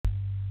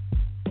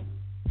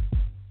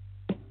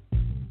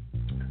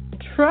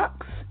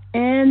Trucks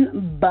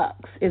and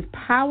Bucks is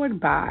powered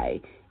by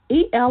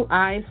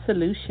ELI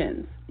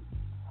Solutions.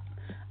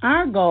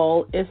 Our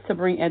goal is to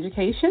bring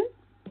education,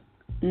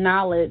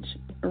 knowledge,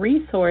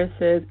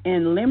 resources,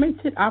 and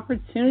limited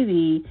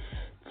opportunity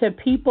to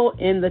people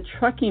in the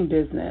trucking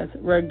business,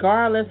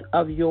 regardless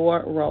of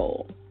your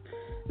role.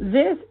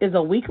 This is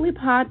a weekly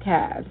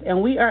podcast,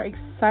 and we are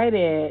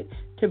excited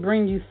to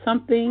bring you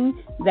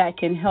something that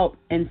can help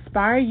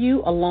inspire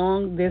you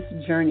along this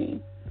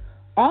journey.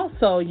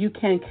 Also, you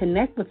can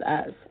connect with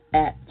us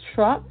at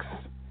Trucks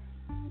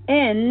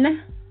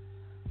N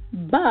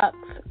Bucks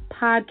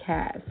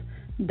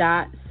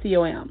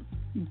Podcast.com.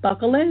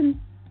 Buckle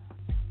in.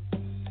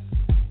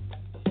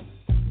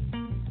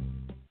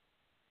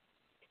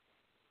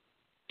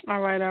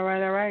 All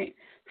right.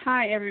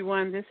 Hi,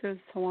 everyone. This is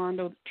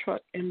Tawanda with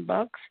Truck and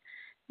Bucks,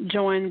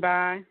 joined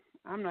by,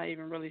 I'm not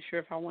even really sure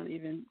if I want to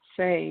even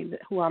say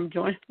who I'm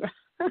joined by.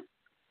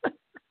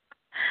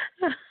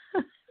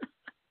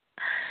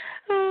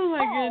 Oh,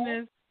 my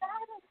goodness.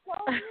 That is so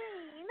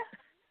mean.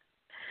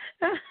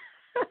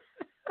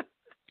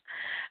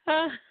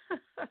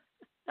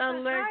 Alexis.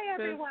 Hi,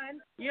 everyone.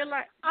 You're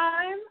like,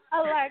 I'm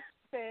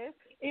Alexis,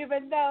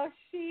 even though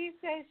she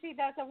says she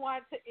doesn't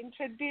want to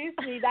introduce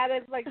me. That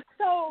is, like,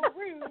 so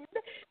rude.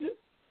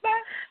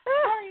 But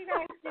how are you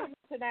guys doing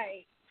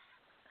tonight?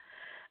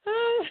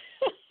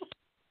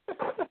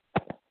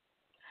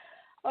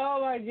 Oh,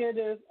 my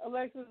goodness.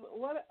 Alexis,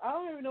 what? I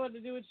don't even know what to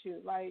do with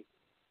you. Like,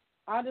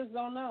 I just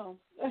don't know.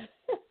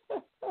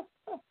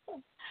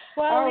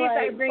 Well, at least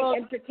right, I bring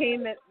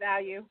entertainment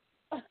value.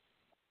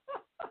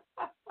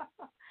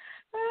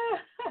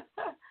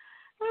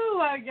 Oh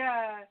my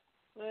God!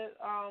 But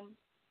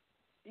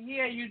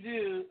yeah, you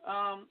do.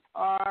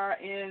 Are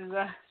in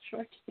the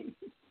trucking.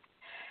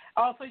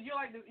 Oh, so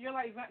you're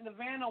like the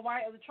Vanna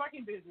White of the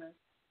trucking business.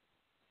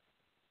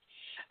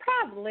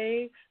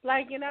 Probably.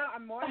 Like,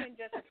 I'm more than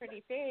just a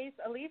pretty face.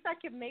 At least I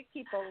can make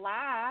people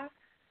laugh.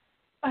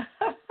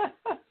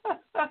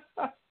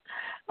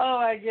 Oh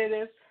my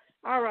goodness!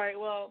 All right.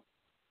 Well,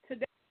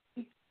 today,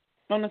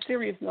 on a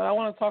serious note, I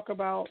want to talk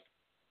about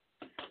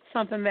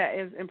something that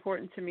is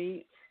important to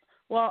me.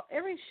 Well,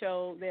 every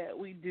show that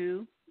we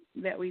do,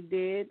 that we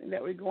did, and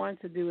that we're going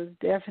to do is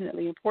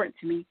definitely important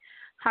to me.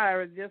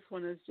 However, this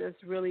one is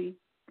just really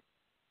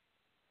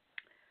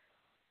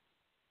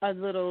a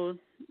little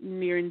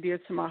near and dear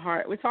to my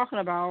heart. We're talking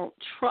about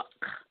truck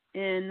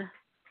and,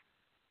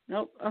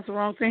 nope, that's the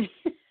wrong thing.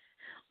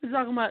 We're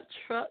talking about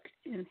truck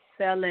and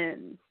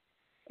selling.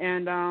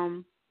 And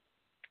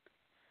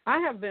I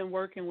have been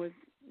working with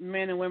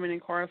men and women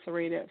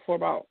incarcerated for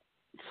about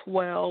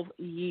 12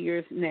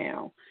 years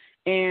now.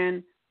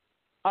 And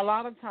a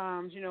lot of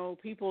times,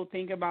 people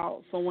think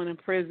about someone in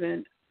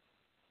prison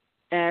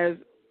as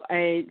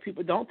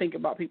people don't think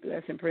about people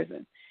that's in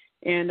prison.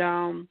 And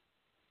I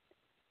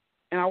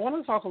want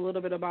to talk a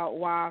little bit about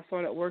why I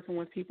started working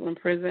with people in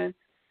prison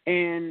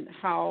and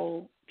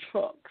how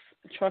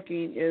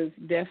trucking is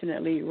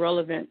definitely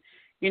relevant.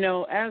 It's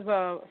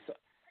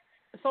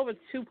over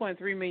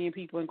 2.3 million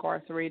people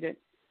incarcerated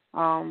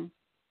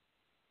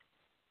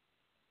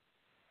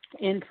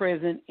in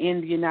prison in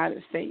the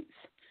United States.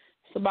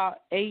 It's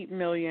about 8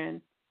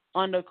 million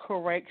under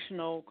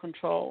correctional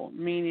control,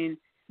 meaning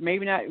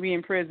maybe not be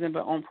in prison,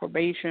 but on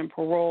probation,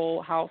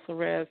 parole, house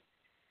arrest,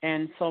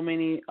 and so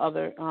many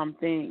other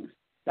things.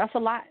 That's a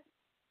lot.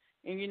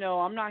 And,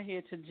 I'm not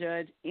here to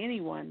judge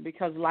anyone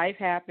because life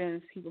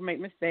happens. People make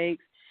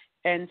mistakes.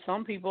 And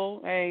some people,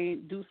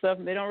 do stuff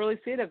and they don't really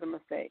see it as a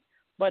mistake.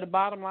 But the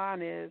bottom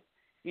line is,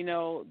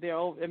 there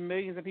are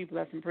millions of people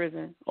that's in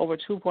prison, over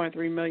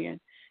 2.3 million.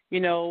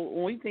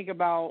 When we think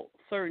about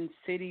certain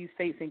cities,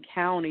 states, and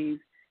counties,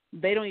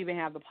 they don't even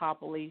have the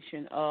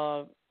population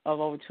of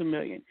over 2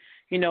 million.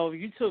 If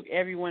you took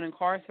everyone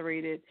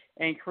incarcerated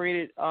and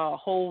created a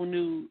whole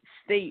new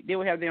state, they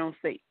would have their own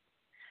state.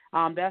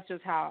 That's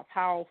just how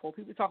powerful.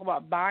 People talk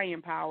about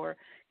buying power.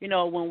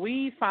 When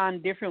we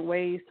find different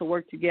ways to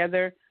work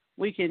together,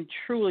 we can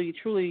truly,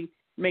 truly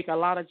make a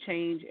lot of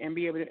change and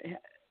be able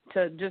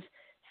to just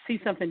see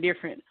something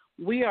different.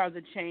 We are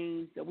the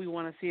change that we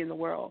want to see in the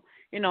world.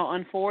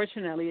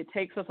 Unfortunately, it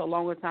takes us a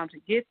longer time to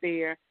get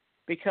there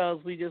because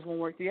we just won't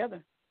work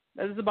together.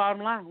 That is the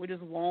bottom line. We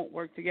just won't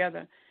work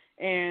together.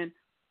 And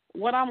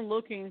what I'm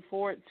looking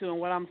forward to and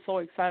what I'm so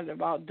excited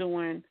about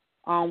doing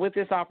with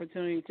this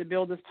opportunity to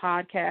build this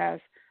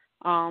podcast,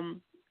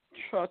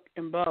 Truck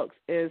and Bucks,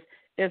 is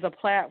a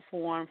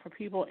platform for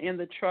people in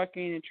the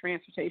trucking and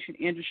transportation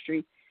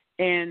industry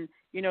and,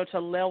 to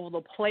level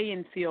the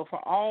playing field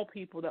for all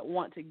people that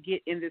want to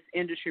get in this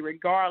industry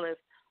regardless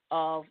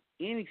of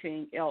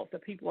anything else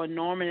that people are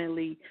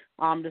normally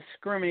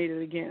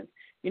discriminated against.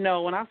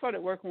 When I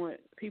started working with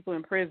people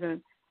in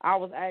prison, I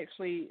was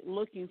actually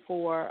looking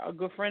for a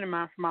good friend of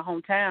mine from my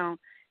hometown.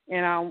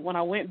 And when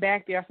I went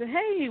back there, I said,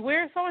 hey,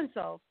 where's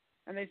so-and-so?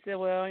 And they said,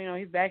 well,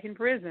 he's back in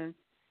prison.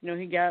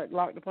 He got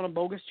locked up on a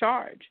bogus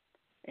charge.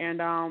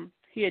 And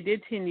he had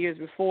did 10 years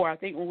before. I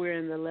think when we were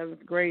in the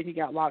 11th grade, he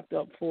got locked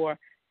up for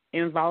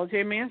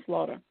involuntary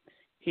manslaughter.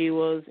 He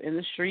was in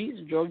the streets,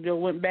 drug deal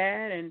went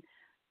bad, and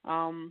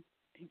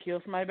he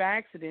killed somebody by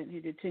accident. He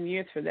did 10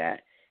 years for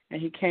that.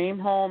 And he came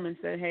home and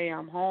said, hey,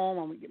 I'm home.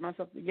 I'm going to get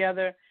myself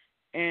together.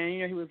 And,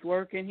 he was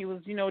working. He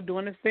was,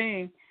 doing his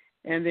thing.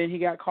 And then he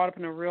got caught up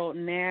in a real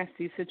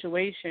nasty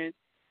situation.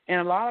 And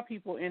a lot of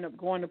people end up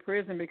going to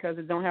prison because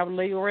they don't have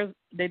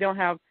they don't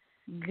have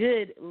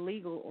good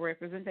legal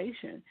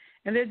representation.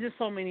 And there's just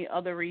so many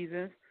other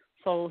reasons.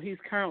 So he's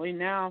currently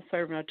now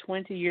serving a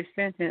 20-year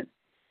sentence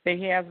that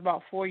he has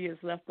about 4 years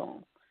left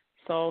on.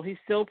 So he's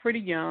still pretty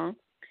young.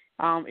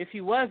 If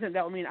he wasn't,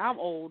 that would mean I'm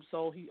old.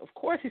 So of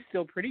course, he's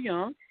still pretty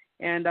young.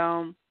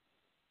 And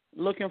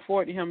looking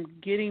forward to him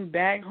getting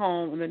back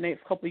home in the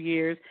next couple of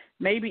years,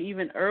 maybe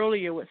even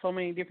earlier with so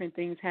many different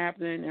things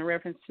happening in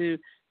reference to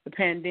the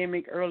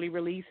pandemic, early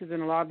releases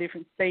in a lot of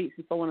different states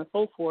and so on and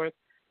so forth.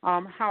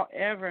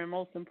 However, and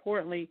most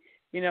importantly,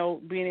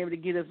 being able to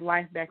get his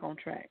life back on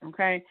track,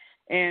 okay?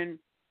 And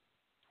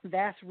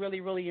that's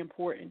really, really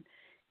important.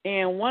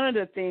 And one of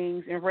the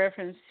things in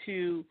reference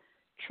to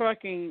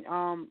trucking,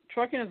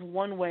 trucking is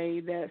one way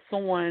that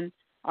someone,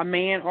 a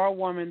man or a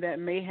woman that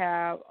may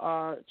have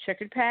a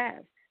checkered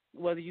past,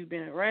 whether you've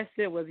been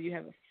arrested, whether you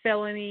have a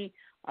felony,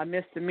 a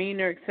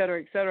misdemeanor, et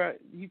cetera,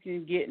 you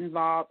can get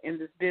involved in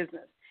this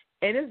business.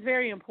 And it's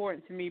very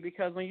important to me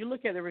because when you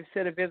look at the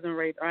recidivism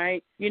rate,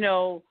 right,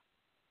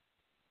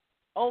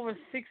 over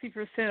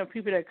 60% of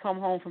people that come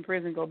home from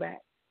prison go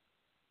back.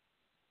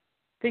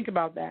 Think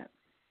about that.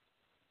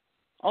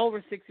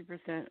 Over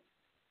 60%.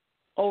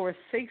 Over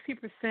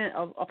 60%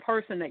 of a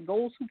person that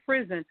goes to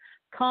prison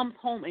comes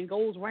home and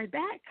goes right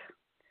back.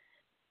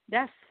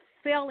 That's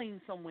failing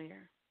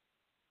somewhere.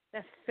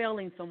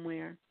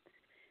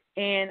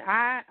 And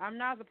I'm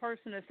not the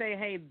person to say,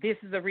 hey, this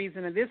is the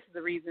reason and this is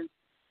the reason.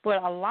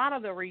 But a lot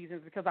of the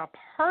reasons, because I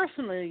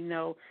personally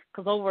know,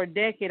 because over a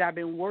decade I've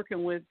been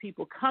working with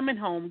people coming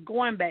home,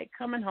 going back,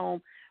 coming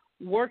home,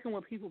 working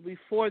with people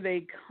before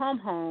they come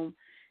home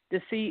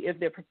to see if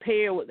they're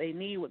prepared, what they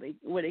need, what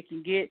they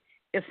can get.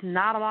 It's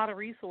not a lot of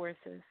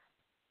resources.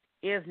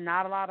 It's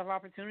not a lot of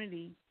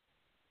opportunity.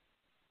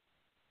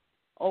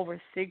 Over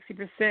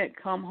 60%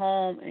 come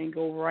home and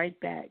go right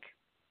back.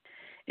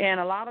 And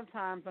a lot of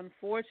times,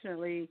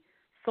 unfortunately,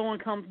 someone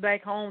comes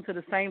back home to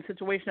the same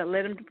situation that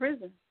led them to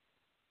prison.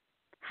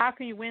 How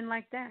can you win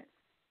like that?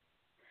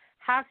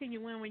 How can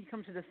you win when you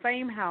come to the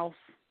same house,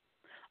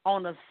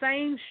 on the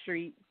same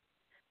street,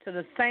 to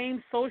the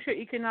same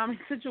socioeconomic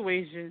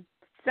situation,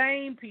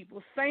 same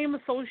people, same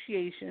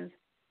associations?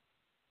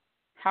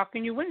 How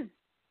can you win?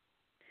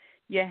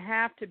 You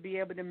have to be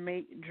able to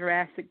make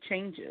drastic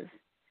changes.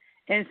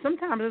 And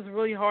sometimes it's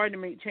really hard to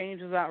make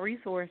changes without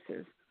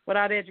resources,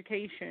 without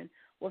education,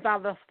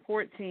 without the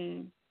support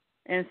team,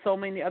 and so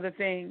many other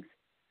things.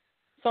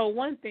 So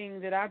one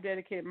thing that I've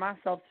dedicated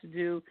myself to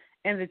do,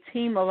 and the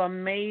team of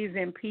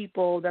amazing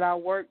people that I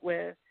work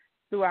with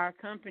through our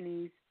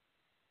companies,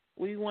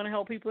 we want to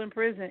help people in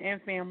prison and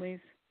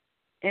families,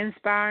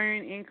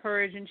 inspiring,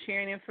 encouraging,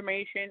 sharing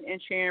information, and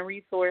sharing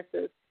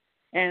resources.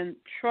 And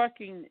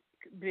trucking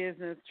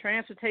business,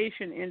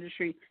 transportation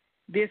industry,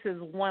 this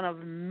is one of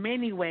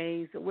many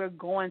ways that we're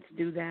going to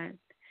do that.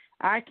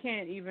 I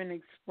can't even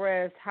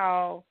express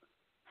how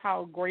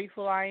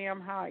grateful I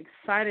am, how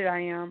excited I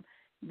am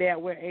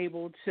that we're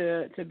able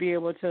to be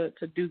able to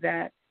do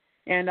that.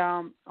 And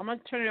I'm going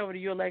to turn it over to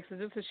you, Alexis,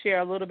 just to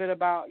share a little bit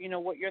about,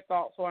 what your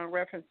thoughts are in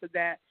reference to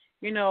that.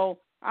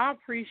 I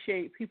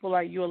appreciate people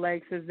like you,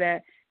 Alexis,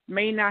 that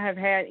may not have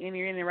had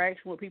any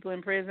interaction with people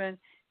in prison.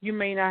 You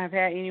may not have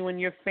had anyone in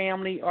your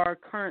family or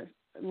current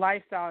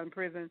lifestyle in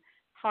prison.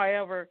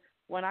 However,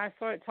 when I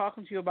started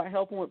talking to you about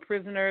helping with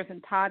prisoners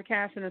and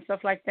podcasting and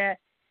stuff like that,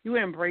 you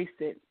embraced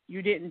it.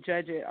 You didn't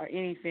judge it or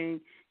anything.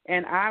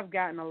 And I've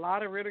gotten a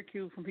lot of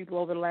ridicule from people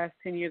over the last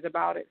 10 years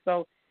about it.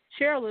 So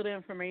share a little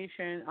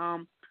information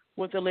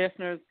with the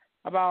listeners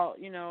about,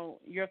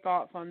 your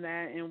thoughts on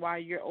that and why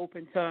you're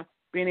open to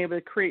being able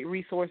to create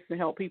resources to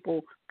help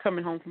people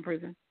coming home from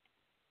prison.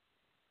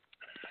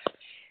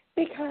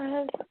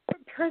 Because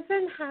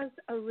prison has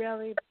a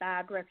really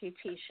bad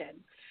reputation.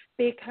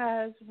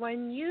 Because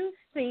when you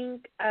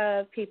think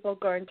of people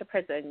going to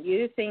prison,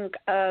 you think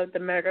of the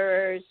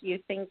murderers, you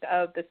think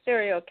of the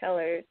serial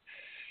killers,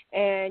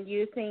 and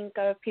you think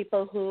of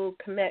people who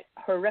commit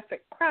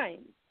horrific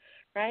crimes,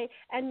 right?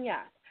 And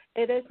yes,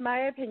 it is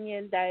my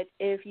opinion that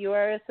if you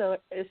are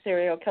a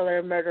serial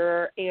killer,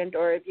 murderer, and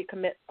or if you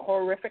commit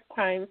horrific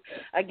crimes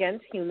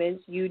against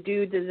humans, you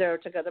do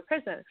deserve to go to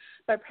prison.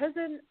 But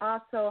prison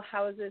also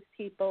houses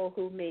people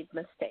who made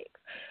mistakes.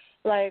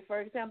 Like, for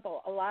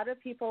example, a lot of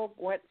people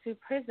went to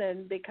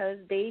prison because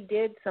they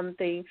did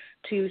something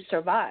to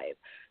survive.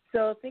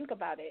 So think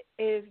about it.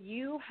 If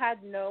you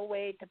had no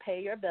way to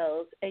pay your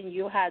bills and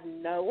you had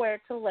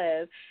nowhere to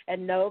live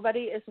and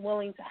nobody is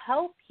willing to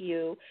help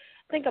you,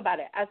 think about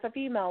it. As a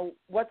female,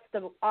 what's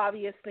the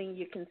obvious thing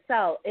you can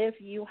sell if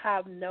you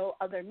have no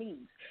other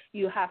means?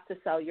 You have to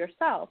sell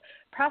yourself.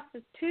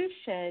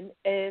 Prostitution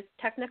is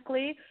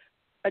technically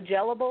a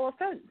jailable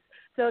offense.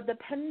 So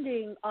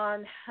depending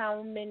on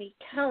how many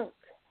counts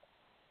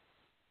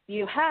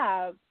you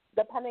have,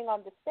 depending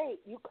on the state,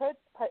 you could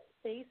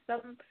see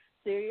some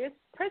serious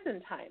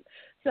prison time.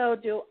 So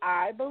do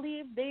I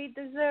believe they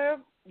deserve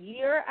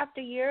year after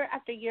year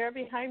after year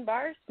behind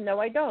bars? No,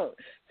 I don't.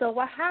 So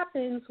what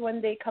happens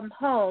when they come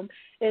home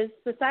is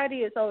society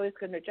is always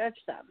going to judge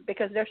them,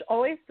 because there's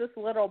always this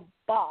little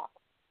box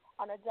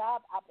on a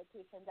job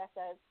application that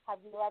says, have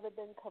you ever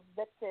been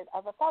convicted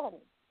of a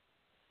felony?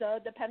 So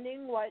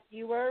depending what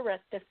you were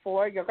arrested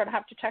for, you're going to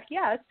have to check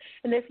yes.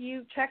 And if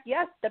you check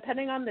yes,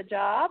 depending on the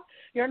job,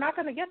 you're not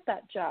going to get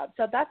that job.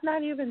 So that's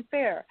not even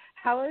fair.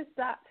 How is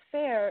that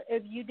fair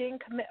if you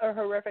didn't commit a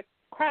horrific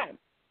crime?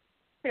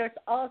 There's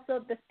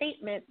also the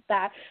statement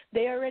that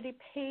they already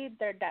paid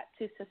their debt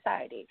to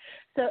society.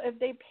 So if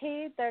they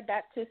paid their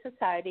debt to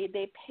society,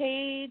 they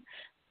paid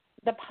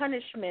the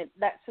punishment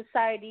that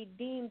society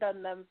deemed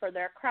on them for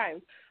their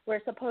crimes.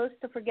 We're supposed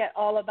to forget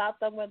all about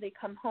them when they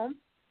come home.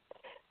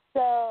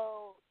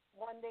 So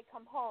when they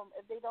come home,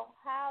 if they don't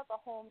have a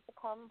home to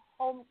come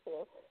home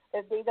to,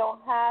 if they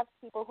don't have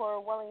people who are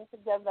willing to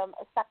give them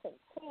a second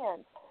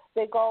chance,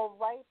 they go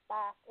right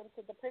back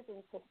into the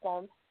prison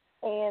system,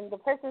 and the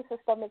prison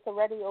system is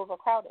already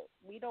overcrowded.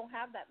 We don't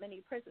have that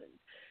many prisons.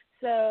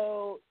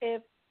 So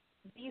if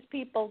these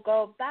people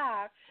go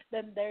back,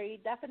 then they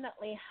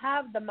definitely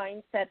have the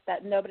mindset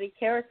that nobody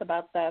cares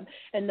about them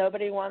and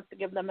nobody wants to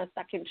give them a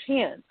second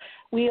chance.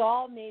 We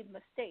all made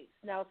mistakes.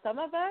 Now, some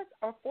of us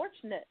are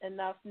fortunate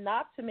enough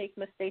not to make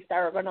mistakes that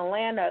are going to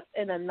land us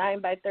in a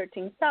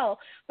 9x13 cell,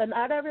 but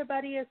not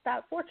everybody is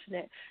that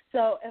fortunate.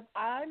 So if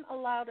I'm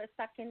allowed a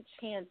second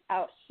chance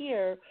out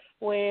here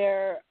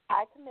where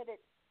I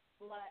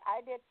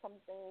did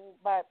something,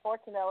 but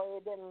fortunately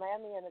it didn't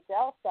land me in a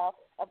jail cell,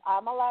 if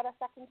I'm allowed a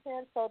second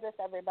chance, so does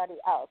everybody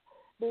else.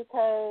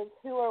 Because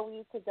who are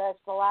we to judge?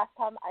 The last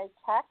time I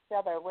checked,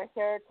 we're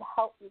here to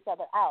help each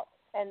other out.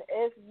 And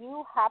if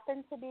you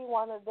happen to be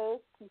one of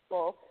those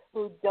people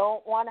who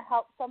don't want to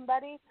help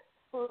somebody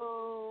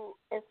who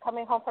is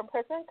coming home from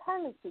prison,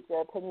 kindly keep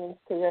your opinions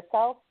to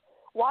yourself.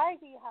 Why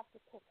do you have to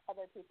kick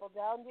other people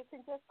down? You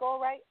can just go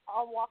right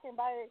on walking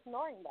by and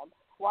ignoring them.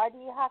 Why do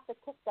you have to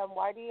kick them?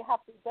 Why do you have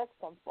to judge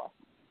them for?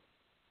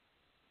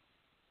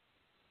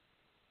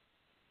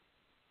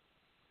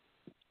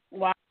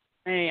 Wow.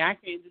 Hey, I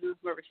can't do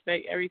but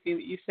respect everything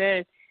that you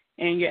said,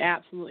 and you're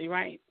absolutely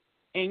right.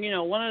 And,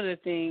 one of the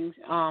things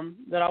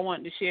that I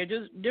wanted to share,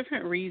 just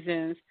different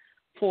reasons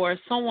for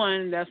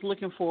someone that's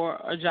looking for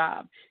a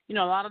job. A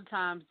lot of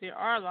times there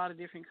are a lot of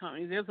different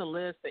companies. There's a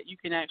list that you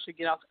can actually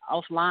get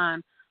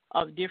offline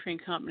of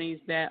different companies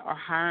that are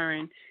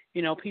hiring,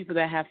 people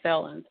that have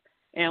felons.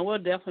 And we'll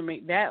definitely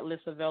make that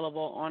list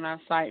available on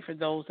our site for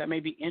those that may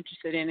be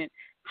interested in it.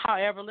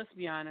 However, let's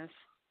be honest.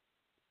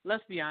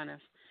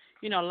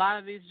 A lot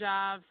of these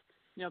jobs,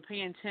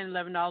 paying $10,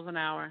 $11 an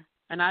hour.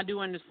 And I do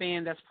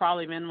understand that's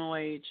probably minimum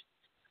wage.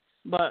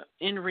 But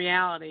in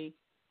reality,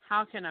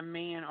 how can a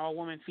man or a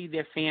woman feed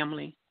their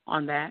family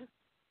on that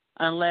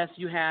unless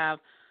you have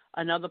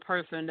another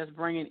person that's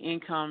bringing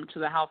income to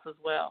the house as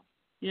well?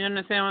 You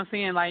understand what I'm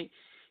saying? Like,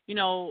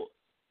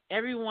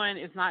 everyone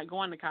is not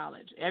going to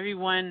college.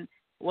 Everyone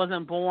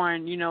wasn't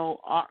born,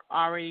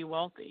 already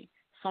wealthy.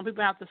 Some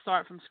people have to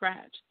start from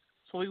scratch.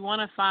 So we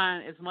want to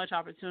find as much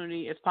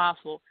opportunity as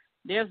possible.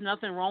 There's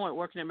nothing wrong with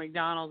working at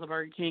McDonald's or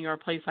Burger King or a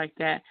place like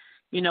that,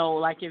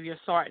 like if you're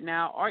starting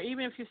out, or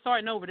even if you're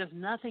starting over, there's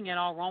nothing at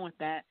all wrong with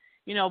that.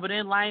 But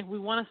in life, we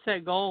want to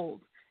set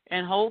goals.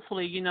 And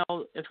hopefully,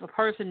 if a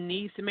person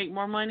needs to make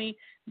more money,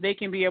 they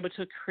can be able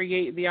to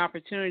create the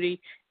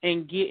opportunity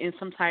and get in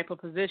some type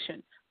of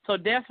position. So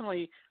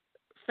definitely,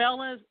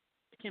 fellas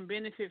can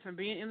benefit from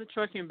being in the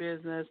trucking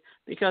business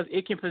because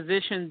it can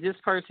position this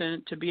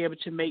person to be able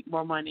to make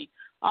more money.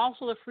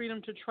 Also, the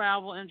freedom to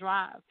travel and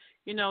drive.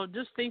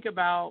 Just think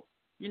about,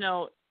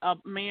 a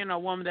man or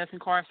woman that's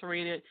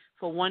incarcerated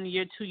for 1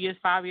 year, 2 years,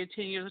 5 years,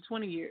 10 years, or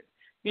 20 years.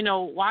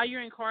 While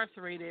you're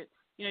incarcerated,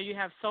 you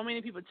have so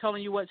many people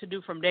telling you what to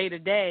do from day to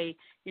day.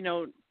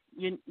 You're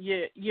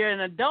an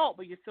adult,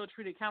 but you're still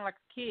treated kind of like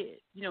a kid,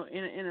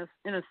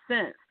 in a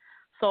sense.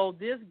 So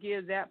this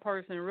gives that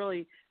person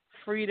really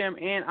freedom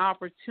and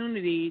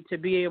opportunity to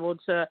be able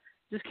to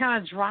just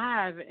kind of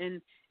drive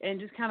and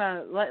just kind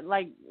of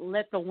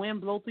let the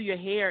wind blow through your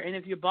hair. And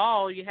if you're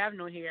bald, you have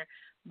no hair,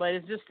 but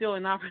it's just still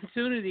an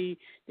opportunity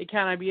to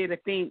kind of be able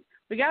to think.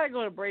 We got to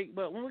go to break,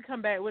 but when we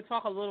come back, we'll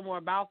talk a little more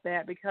about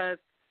that, because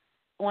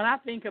when I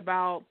think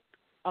about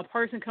a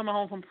person coming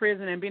home from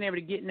prison and being able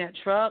to get in that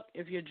truck,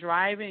 if you're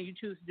driving and you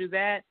choose to do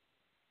that,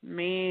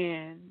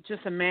 man,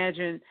 just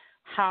imagine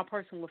how a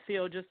person will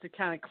feel just to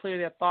kind of clear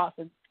their thoughts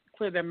and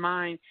clear their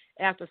mind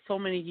after so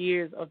many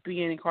years of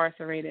being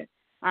incarcerated.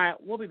 All right,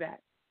 we'll be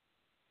back.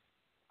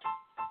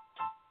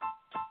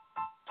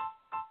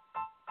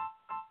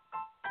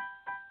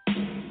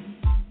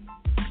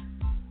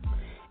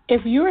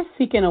 If you are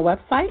seeking a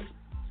website,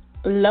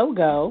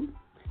 logo,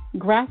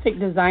 graphic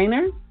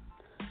designer,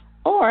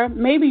 or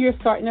maybe you're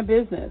starting a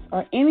business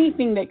or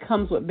anything that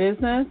comes with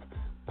business,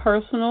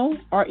 personal,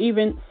 or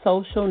even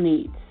social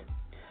needs,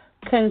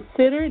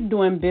 consider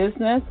doing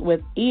business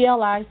with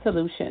ELI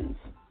Solutions.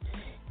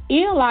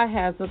 ELI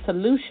has the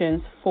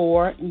solutions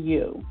for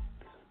you.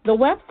 The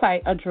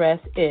website address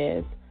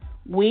is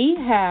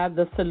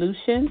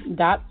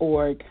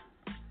wehavethesolutions.org.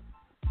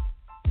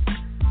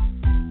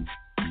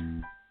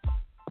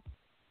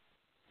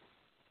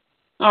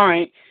 All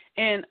right.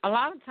 And a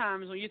lot of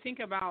times when you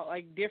think about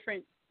like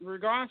different,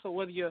 regardless of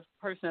whether you're a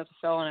person that's a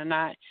felon or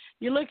not,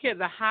 you look at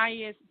the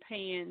highest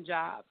paying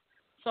jobs.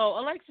 So,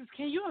 Alexis,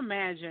 can you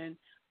imagine,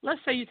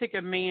 let's say you take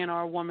a man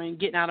or a woman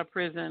getting out of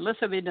prison. Let's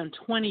say they've done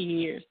 20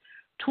 years.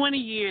 20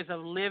 years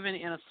of living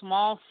in a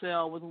small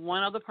cell with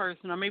one other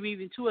person or maybe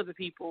even two other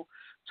people,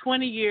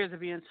 20 years of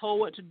being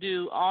told what to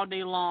do all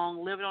day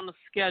long, living on a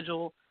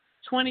schedule,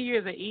 20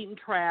 years of eating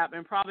crap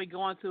and probably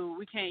going through,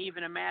 we can't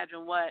even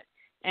imagine what,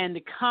 and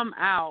to come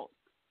out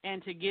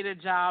and to get a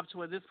job to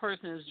where this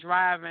person is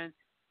driving,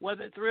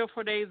 whether 3 or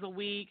 4 days a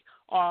week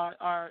or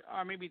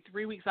maybe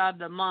 3 weeks out of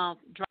the month,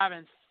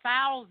 driving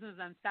thousands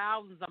and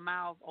thousands of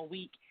miles a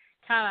week,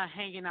 kind of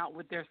hanging out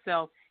with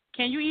themselves.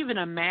 Can you even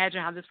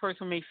imagine how this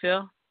person may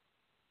feel?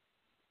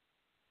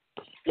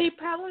 They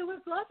probably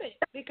would love it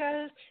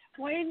because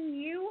when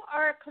you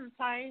are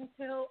confined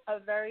to a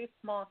very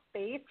small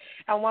space,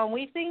 and when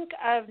we think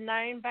of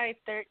 9 by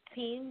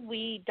 13,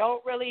 we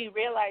don't really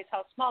realize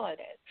how small it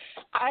is.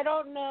 I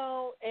don't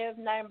know if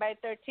 9 by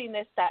 13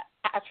 is the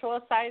actual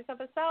size of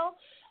a cell,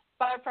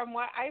 but from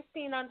what I've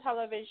seen on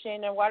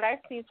television and what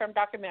I've seen from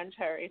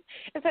documentaries,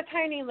 it's a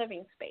tiny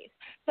living space.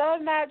 So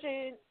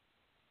imagine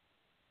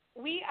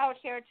we out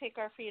here take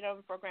our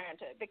freedom for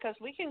granted because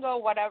we can go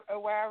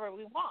wherever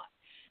we want.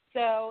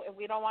 So if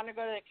we don't want to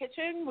go to the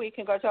kitchen, we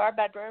can go to our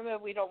bedroom. If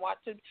we don't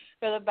want to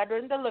go to the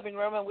bedroom, the living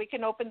room, and we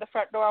can open the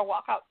front door and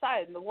walk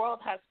outside. And the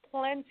world has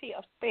plenty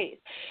of space.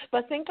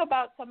 But think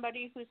about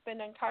somebody who's been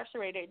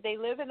incarcerated. They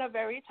live in a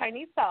very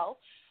tiny cell.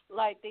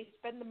 Like they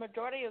spend the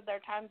majority of their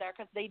time there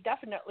because they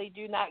definitely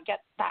do not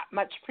get that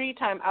much free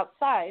time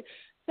outside.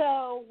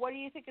 So what do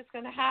you think is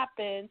going to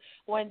happen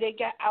when they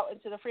get out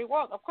into the free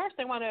world? Of course,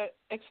 they want to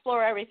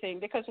explore everything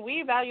because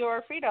we value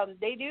our freedom.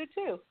 They do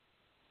too.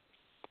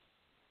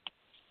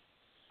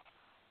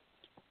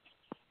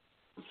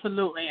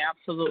 Absolutely,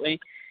 absolutely.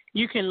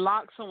 You can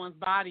lock someone's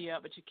body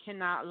up, but you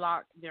cannot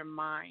lock their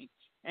mind.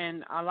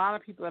 And a lot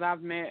of people that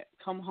I've met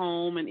come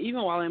home, and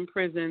even while in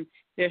prison,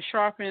 they're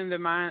sharpening their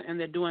mind and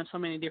they're doing so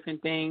many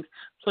different things.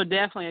 So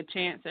definitely a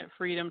chance at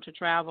freedom to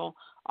travel.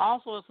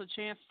 Also, it's a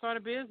chance to start a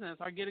business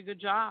or get a good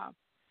job.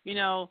 You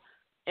know,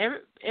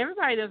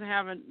 everybody doesn't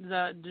have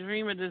the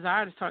dream or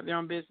desire to start their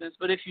own business,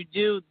 but if you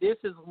do, this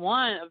is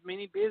one of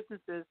many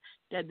businesses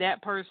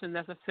that person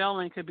that's a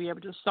felon could be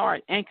able to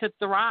start and could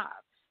thrive.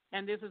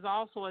 And this is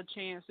also a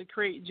chance to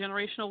create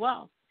generational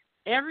wealth.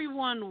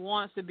 Everyone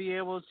wants to be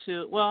able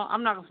to, well,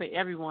 I'm not going to say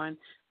everyone.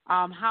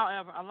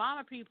 However, a lot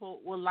of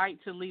people would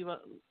like to leave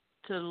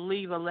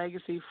a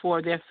legacy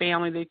for their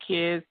family, their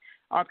kids,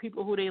 or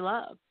people who they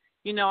love.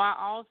 You know, I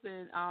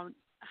often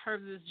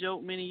heard this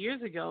joke many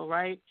years ago,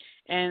 right?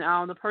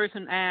 And the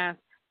person asked,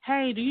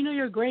 hey, do you know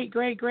your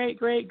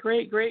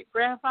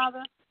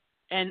great-great-great-great-great-great-grandfather?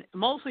 And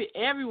mostly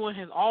everyone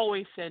has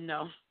always said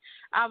no.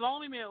 I've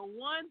only met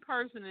one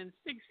person in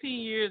 16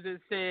 years that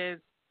says,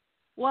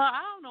 well,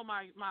 I don't know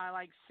my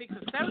like 6th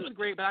or 7th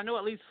grade, but I know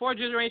at least 4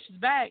 generations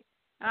back.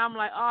 And I'm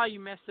like, oh, you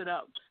messed it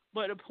up.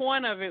 But the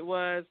point of it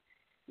was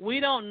we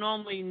don't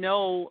normally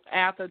know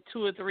after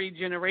 2 or 3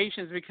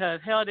 generations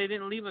because, hell, they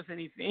didn't leave us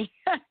anything.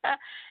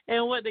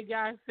 And what the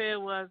guy said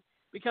was,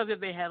 because if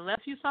they had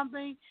left you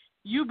something,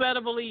 you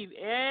better believe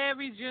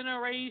every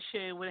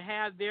generation would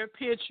have their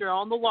picture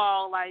on the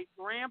wall like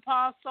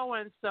Grandpa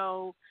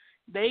so-and-so.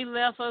 They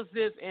left us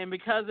this, and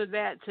because of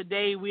that,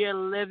 today we are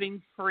living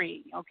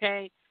free,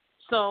 okay?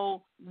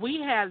 So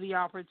we have the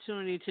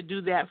opportunity to do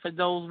that for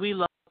those we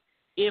love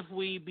if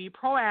we be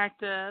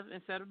proactive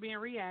instead of being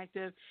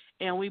reactive,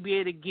 and we be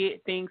able to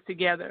get things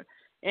together.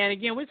 And,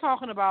 again, we're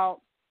talking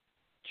about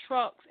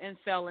trucks and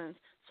felons.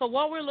 So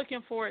what we're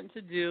looking forward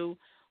to do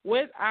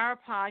with our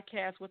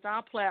podcast, with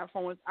our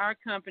platform, with our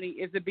company,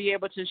 is to be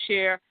able to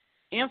share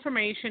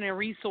information and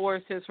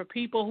resources for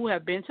people who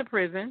have been to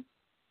prison,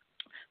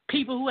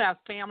 people who have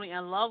family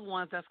and loved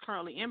ones that's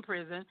currently in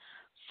prison,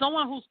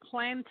 someone who's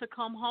planning to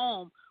come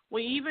home.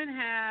 We even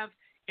have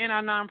in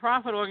our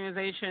nonprofit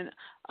organization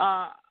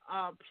a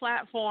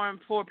platform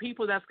for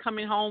people that's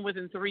coming home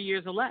within 3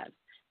 years or less.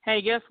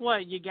 Hey, guess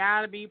what? You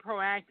got to be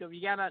proactive.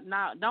 You got to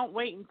don't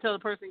wait until the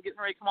person gets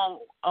ready to come home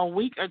a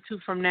week or 2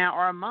 from now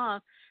or a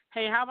month.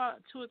 Hey, how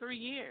about 2 or 3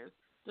 years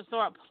to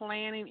start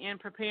planning and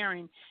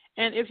preparing?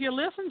 And if you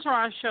listen to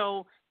our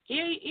show,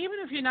 even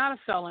if you're not a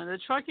felon, the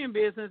trucking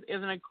business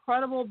is an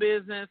incredible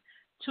business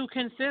to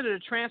consider, the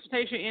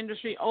transportation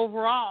industry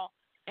overall.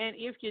 And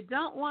if you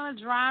don't want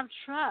to drive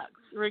trucks,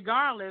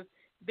 regardless,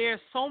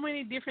 there's so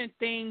many different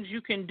things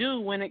you can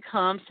do when it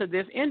comes to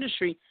this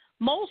industry.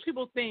 Most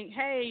people think,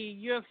 hey,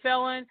 you're a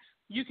felon,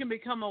 you can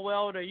become a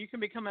welder, you can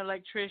become an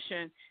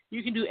electrician,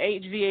 you can do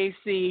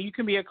HVAC, you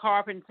can be a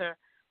carpenter.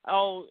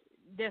 Oh,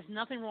 there's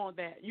nothing wrong with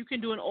that. You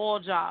can do an oil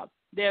job.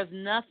 There's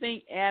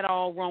nothing at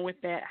all wrong with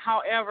that.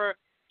 However,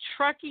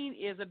 trucking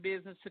is a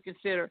business to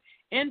consider.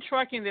 In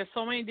trucking, there's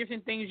so many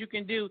different things you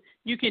can do.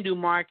 You can do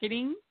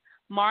marketing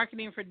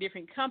for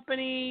different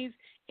companies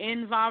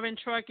involving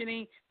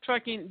trucking.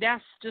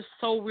 That's just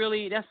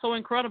that's so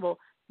incredible.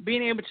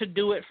 Being able to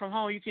do it from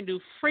home. You can do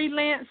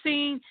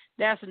freelancing.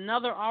 That's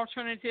another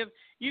alternative.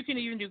 You can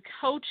even do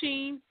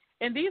coaching.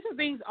 And these are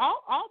things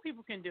all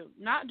people can do,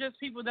 not just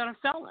people that are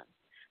selling,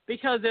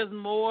 because there's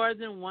more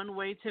than one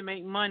way to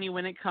make money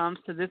when it comes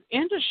to this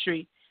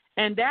industry.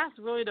 And that's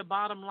really the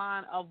bottom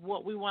line of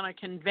what we want to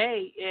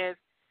convey is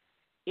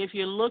if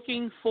you're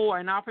looking for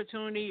an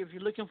opportunity, if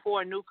you're looking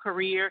for a new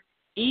career,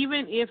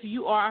 even if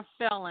you are a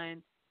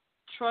felon,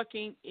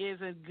 trucking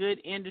is a good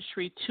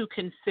industry to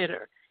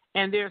consider.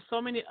 And there are so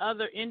many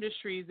other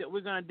industries that we're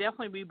going to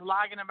definitely be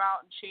blogging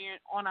about and sharing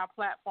on our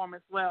platform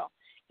as well.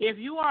 If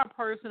you are a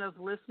person that's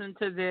listening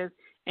to this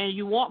and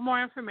you want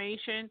more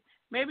information,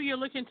 maybe you're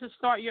looking to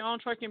start your own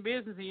trucking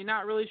business and you're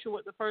not really sure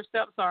what the first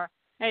steps are,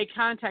 hey,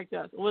 contact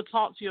us. We'll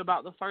talk to you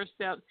about the first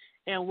steps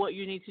and what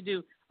you need to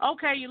do.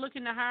 Okay, you're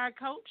looking to hire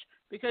a coach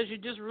because you're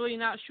just really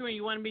not sure and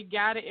you want to be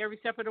guided every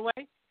step of the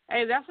way.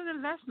 Hey, that's an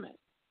investment.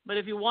 But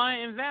if you want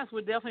to invest,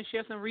 we'll definitely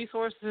share some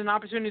resources and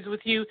opportunities with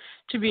you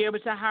to be able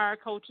to hire a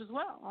coach as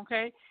well,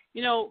 okay?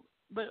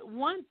 But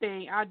one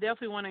thing I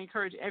definitely want to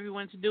encourage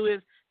everyone to do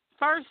is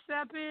first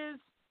step is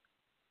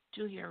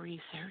do your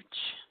research.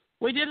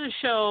 We did a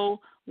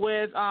show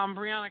with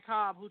Brianna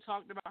Cobb who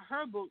talked about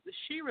her book that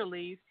she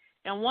released,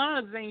 and one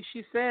of the things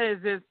she says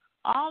is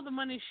all the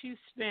money she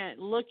spent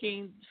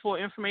looking for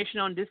information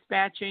on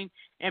dispatching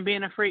and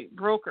being a freight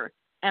broker,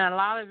 and a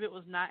lot of it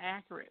was not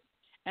accurate.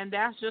 And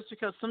that's just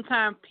because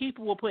sometimes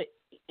people will put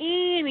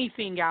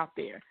anything out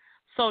there.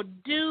 So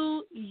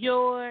do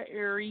your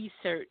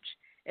research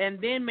and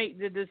then make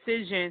the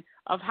decision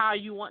of how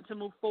you want to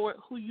move forward,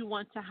 who you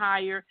want to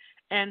hire,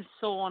 and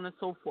so on and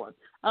so forth.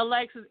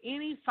 Alexis,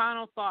 any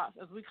final thoughts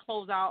as we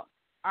close out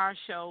our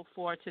show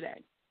for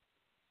today?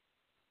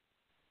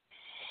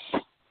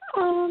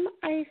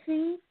 I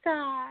think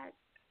that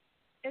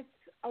it's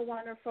a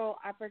wonderful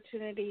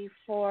opportunity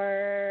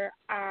for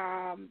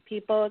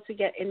people to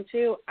get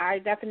into. I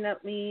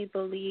definitely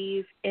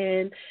believe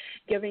in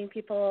giving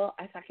people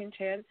a second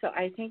chance. So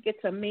I think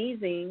it's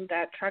amazing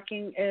that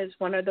trucking is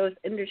one of those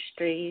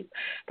industries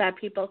that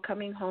people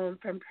coming home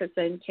from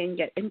prison can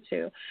get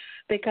into.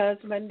 Because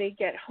when they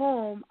get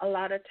home, a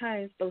lot of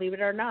times, believe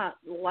it or not,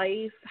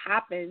 life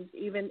happens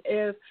even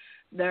if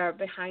they're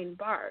behind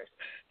bars.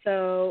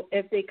 So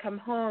if they come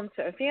home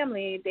to a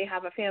family, they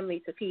have a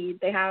family to feed.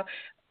 They have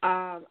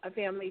a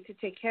family to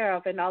take care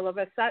of, and all of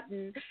a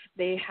sudden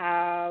they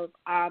have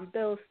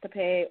bills to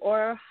pay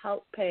or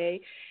help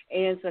pay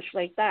and such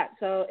like that.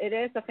 So it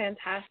is a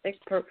fantastic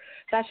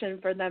profession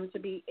for them to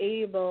be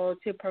able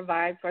to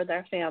provide for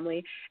their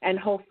family and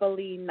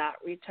hopefully not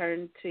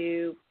return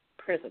to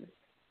prison.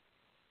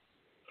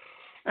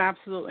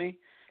 Absolutely.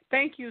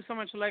 Thank you so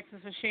much, Alexis,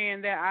 for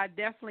sharing that. I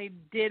definitely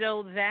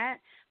ditto that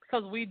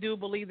because we do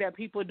believe that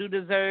people do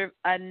deserve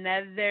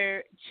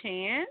another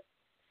chance.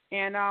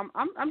 And I'm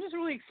just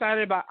really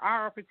excited about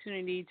our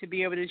opportunity to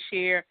be able to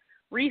share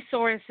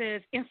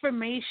resources,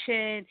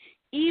 information,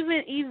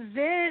 even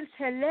events.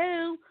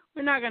 Hello.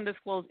 We're not going to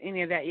disclose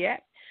any of that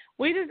yet.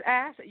 We just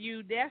ask that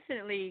you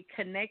definitely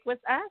connect with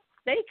us,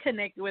 stay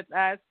connected with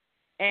us,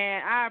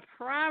 and I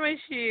promise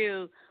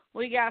you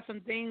we got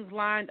some things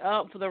lined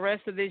up for the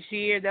rest of this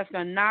year that's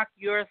going to knock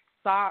your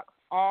socks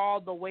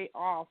all the way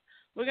off.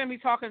 We're going to be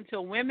talking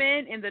to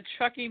women in the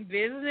trucking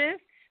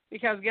business.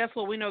 Because guess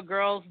what? We know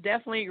girls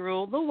definitely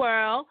rule the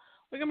world.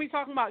 We're going to be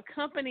talking about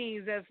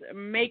companies that's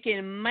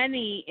making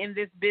money in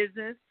this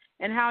business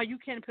and how you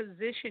can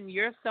position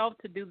yourself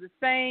to do the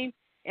same.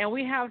 And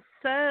we have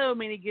so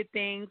many good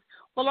things.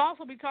 We'll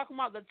also be talking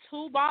about the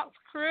Toolbox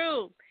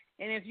Crew.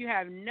 And if you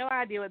have no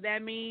idea what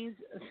that means,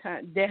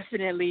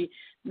 definitely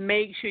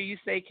make sure you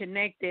stay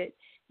connected.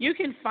 You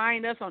can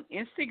find us on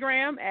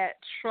Instagram at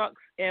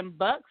Trucks and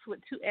Bucks with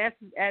 2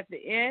 S's at the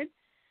end.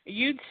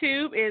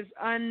 YouTube is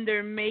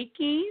under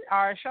making,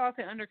 or shall I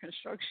say under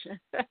construction.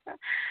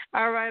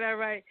 All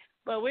right.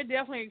 But we're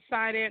definitely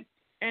excited.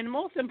 And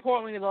most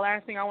importantly, the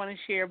last thing I want to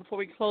share before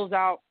we close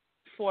out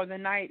for the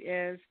night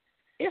is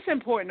it's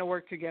important to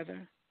work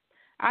together.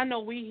 I know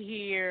we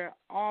hear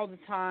all the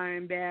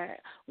time that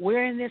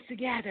we're in this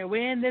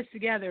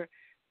together.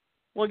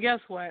 Well, guess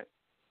what?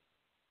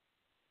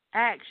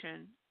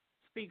 Action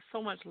speaks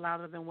so much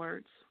louder than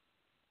words.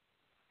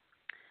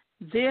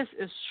 This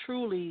is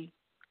truly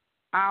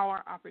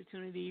our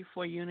opportunity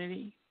for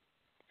unity.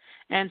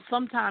 And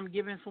sometimes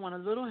giving someone a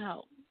little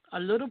help, a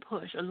little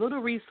push, a little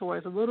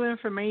resource, a little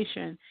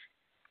information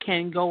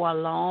can go a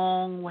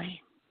long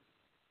way.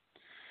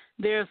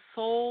 There's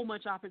so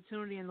much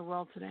opportunity in the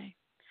world today.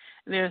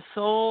 There's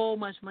so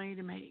much money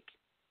to make.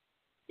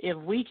 If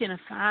we can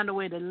find a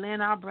way to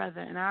lend our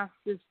brother and our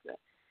sister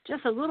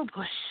just a little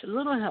push, a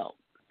little help,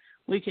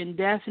 we can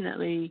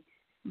definitely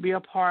be a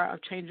part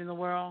of changing the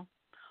world.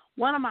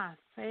 One of my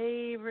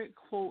favorite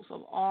quotes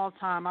of all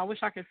time, I wish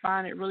I could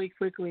find it really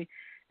quickly,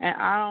 and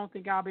I don't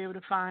think I'll be able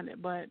to find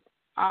it, but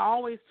I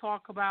always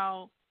talk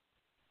about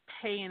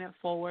paying it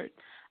forward.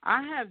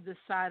 I have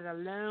decided a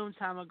long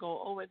time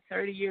ago, over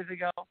 30 years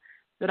ago,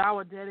 that I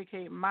would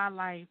dedicate my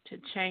life to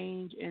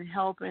change and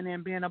helping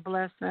and being a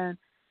blessing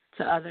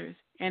to others.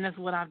 And it's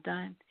what I've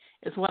done.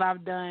 It's what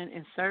I've done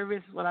in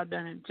service, what I've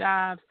done in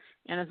jobs,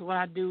 and it's what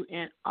I do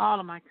in all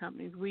of my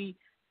companies. We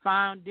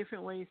find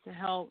different ways to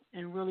help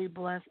and really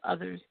bless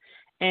others.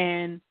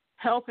 And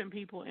helping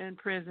people in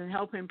prison,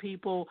 helping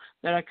people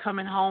that are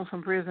coming home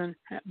from prison,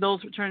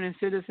 those returning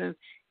citizens,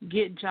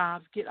 get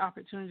jobs, get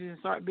opportunities, and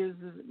start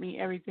businesses, mean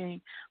everything.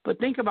 But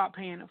think about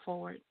paying it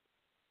forward.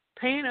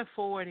 Paying it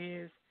forward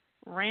is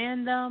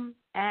random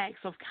acts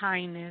of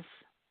kindness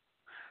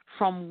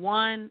from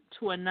one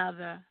to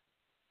another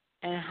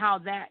and how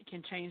that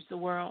can change the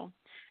world.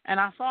 And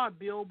I saw a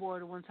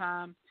billboard one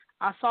time.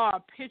 I saw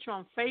a picture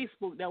on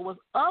Facebook that was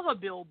of a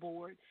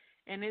billboard,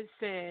 and it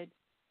said,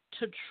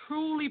 to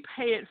truly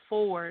pay it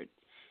forward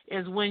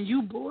is when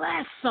you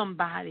bless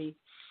somebody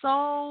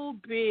so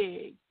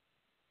big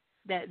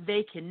that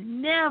they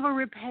can never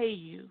repay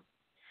you.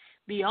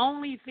 The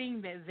only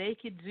thing that they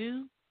could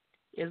do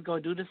is go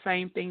do the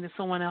same thing to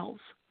someone else.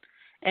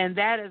 And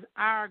that is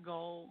our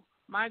goal,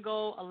 my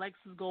goal,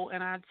 Alexa's goal,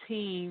 and our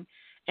team.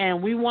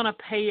 And we want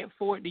to pay it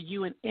forward to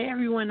you and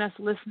everyone that's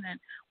listening.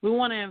 We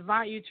want to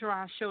invite you to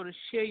our show to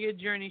share your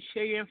journey,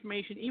 share your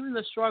information, even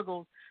the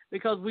struggles,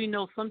 because we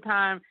know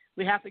sometimes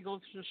we have to go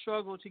through the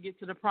struggle to get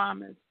to the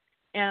promise.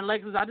 And,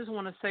 Alexis, I just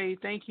want to say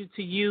thank you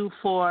to you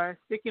for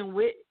sticking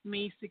with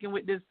me, sticking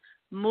with this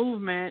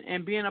movement,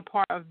 and being a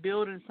part of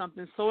building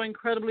something so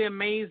incredibly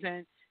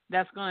amazing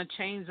that's going to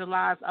change the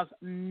lives of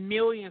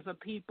millions of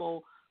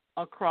people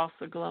across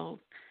the globe.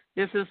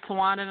 This is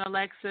Tawanda and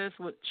Alexis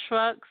with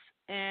Trucks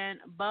and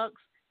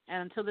Bucks.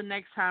 And until the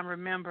next time,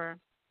 remember,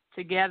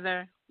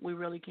 together we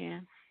really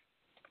can.